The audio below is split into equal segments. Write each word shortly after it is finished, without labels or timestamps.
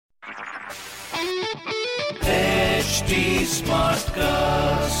HT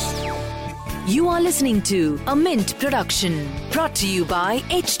Smartcast. You are listening to a Mint production brought to you by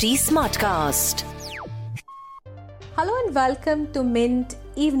HT Smartcast. Hello and welcome to Mint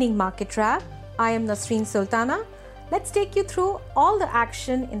Evening Market Wrap. I am Nasreen Sultana. Let's take you through all the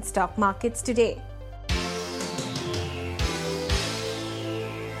action in stock markets today.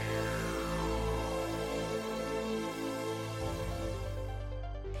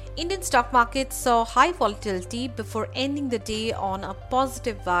 Indian stock markets saw high volatility before ending the day on a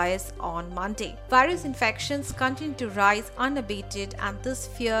positive bias on Monday. Virus infections continue to rise unabated, and this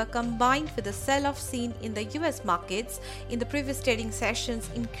fear, combined with the sell-off seen in the US markets in the previous trading sessions,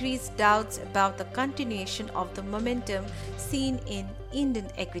 increased doubts about the continuation of the momentum seen in Indian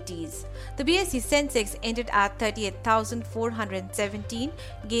equities. The BSE Sensex ended at 38,417,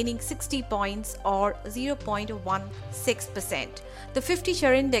 gaining 60 points or 0.16%. The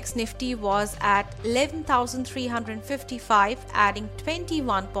 50-share index Nifty was at 11,355, adding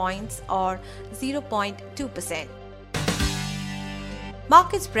 21 points or 0.2%.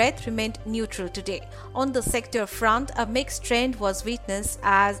 Market spread remained neutral today. On the sector front, a mixed trend was witnessed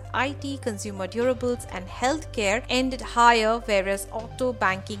as IT, consumer durables and healthcare ended higher, whereas auto,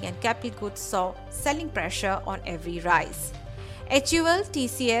 banking and capital goods saw selling pressure on every rise. HUL,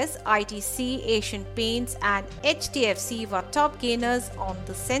 TCS, ITC, Asian Paints and HDFC were top gainers on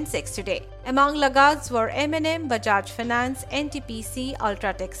the Sensex today. Among laggards were M&M, Bajaj Finance, NTPC,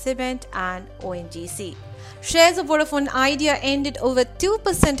 Ultratech Cement and ONGC. Shares of Vodafone Idea ended over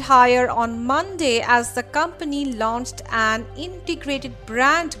 2% higher on Monday as the company launched an integrated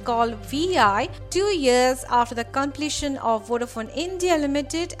brand called VI 2 years after the completion of Vodafone India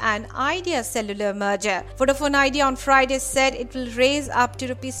Limited and Idea Cellular merger. Vodafone Idea on Friday said it will raise up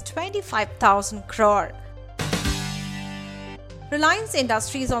to Rs 25,000 crore. Reliance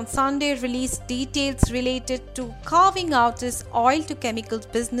Industries on Sunday released details related to carving out its oil-to-chemicals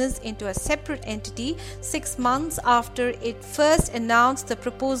business into a separate entity 6 months after it first announced the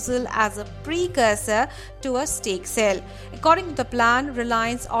proposal as a precursor to a stake sale. According to the plan,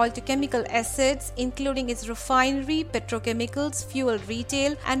 Reliance oil-to-chemical assets, including its refinery, petrochemicals, fuel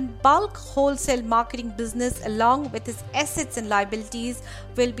retail, and bulk wholesale marketing business, along with its assets and liabilities,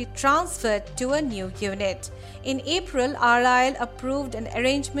 will be transferred to a new unit. In April, RIL approved an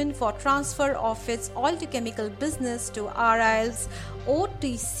arrangement for transfer of its oil-to-chemical business to RIL's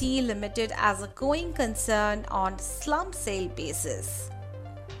OTC Limited as a going concern on slump sale basis.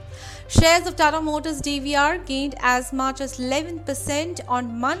 Shares of Tata Motors DVR gained as much as 11%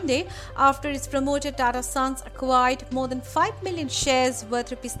 on Monday after its promoter Tata Sons acquired more than 5 million shares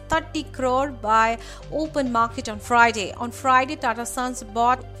worth Rs 30 crore by open market on Friday. On Friday, Tata Sons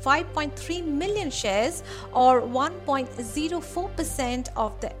bought 5.3 million shares or 1.04%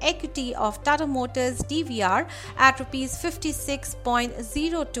 of the equity of Tata Motors DVR at Rs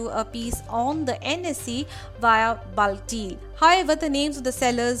 56.02 a piece on the NSE via bulk deal. However, the names of the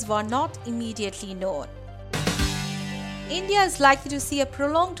sellers were not immediately known. India is likely to see a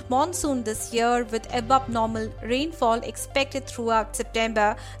prolonged monsoon this year with above normal rainfall expected throughout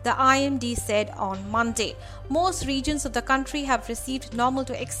September, the IMD said on Monday. Most regions of the country have received normal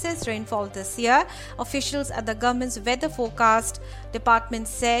to excess rainfall this year, officials at the government's weather forecast department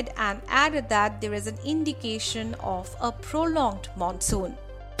said, and added that there is an indication of a prolonged monsoon.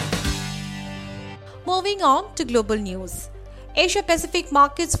 Moving on to global news. Asia-Pacific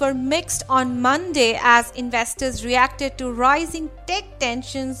markets were mixed on Monday as investors reacted to rising tech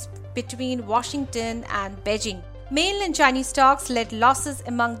tensions between Washington and Beijing. Mainland Chinese stocks led losses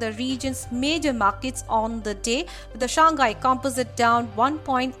among the region's major markets on the day, with the Shanghai Composite down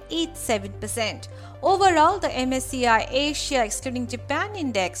 1.87%. Overall, the MSCI Asia excluding Japan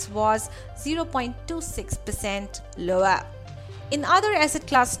index was 0.26% lower. In other asset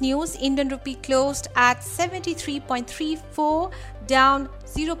class news, Indian rupee closed at 73.34, down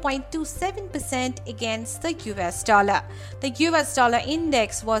 0.27% against the US dollar. The US dollar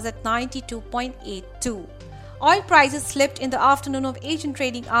index was at 92.82. Oil prices slipped in the afternoon of Asian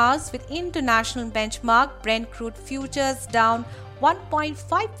trading hours, with international benchmark Brent crude futures down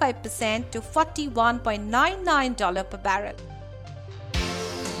 1.55% to $41.99 per barrel.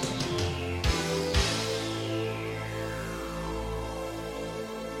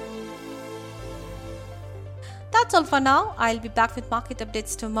 That's all for now. I'll be back with market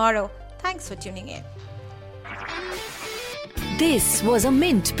updates tomorrow. Thanks for tuning in. This was a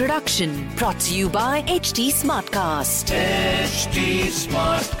Mint production brought to you by HT Smartcast. HT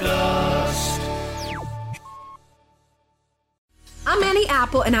Smartcast. I'm Annie Apple.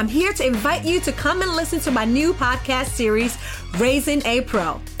 Apple, and I'm here to invite you to come and listen to my new podcast series, Raising a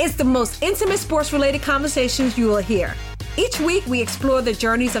Pro. It's the most intimate sports-related conversations you will hear. Each week, we explore the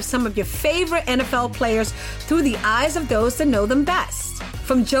journeys of some of your favorite NFL players through the eyes of those that know them best.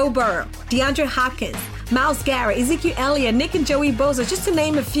 From Joe Burrow, DeAndre Hopkins, Myles Garrett, Ezekiel Elliott, Nick and Joey Bosa, just to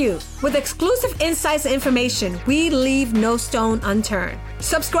name a few. With exclusive insights and information, we leave no stone unturned.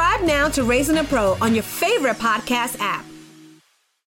 Subscribe now to Raising a Pro on your favorite podcast app.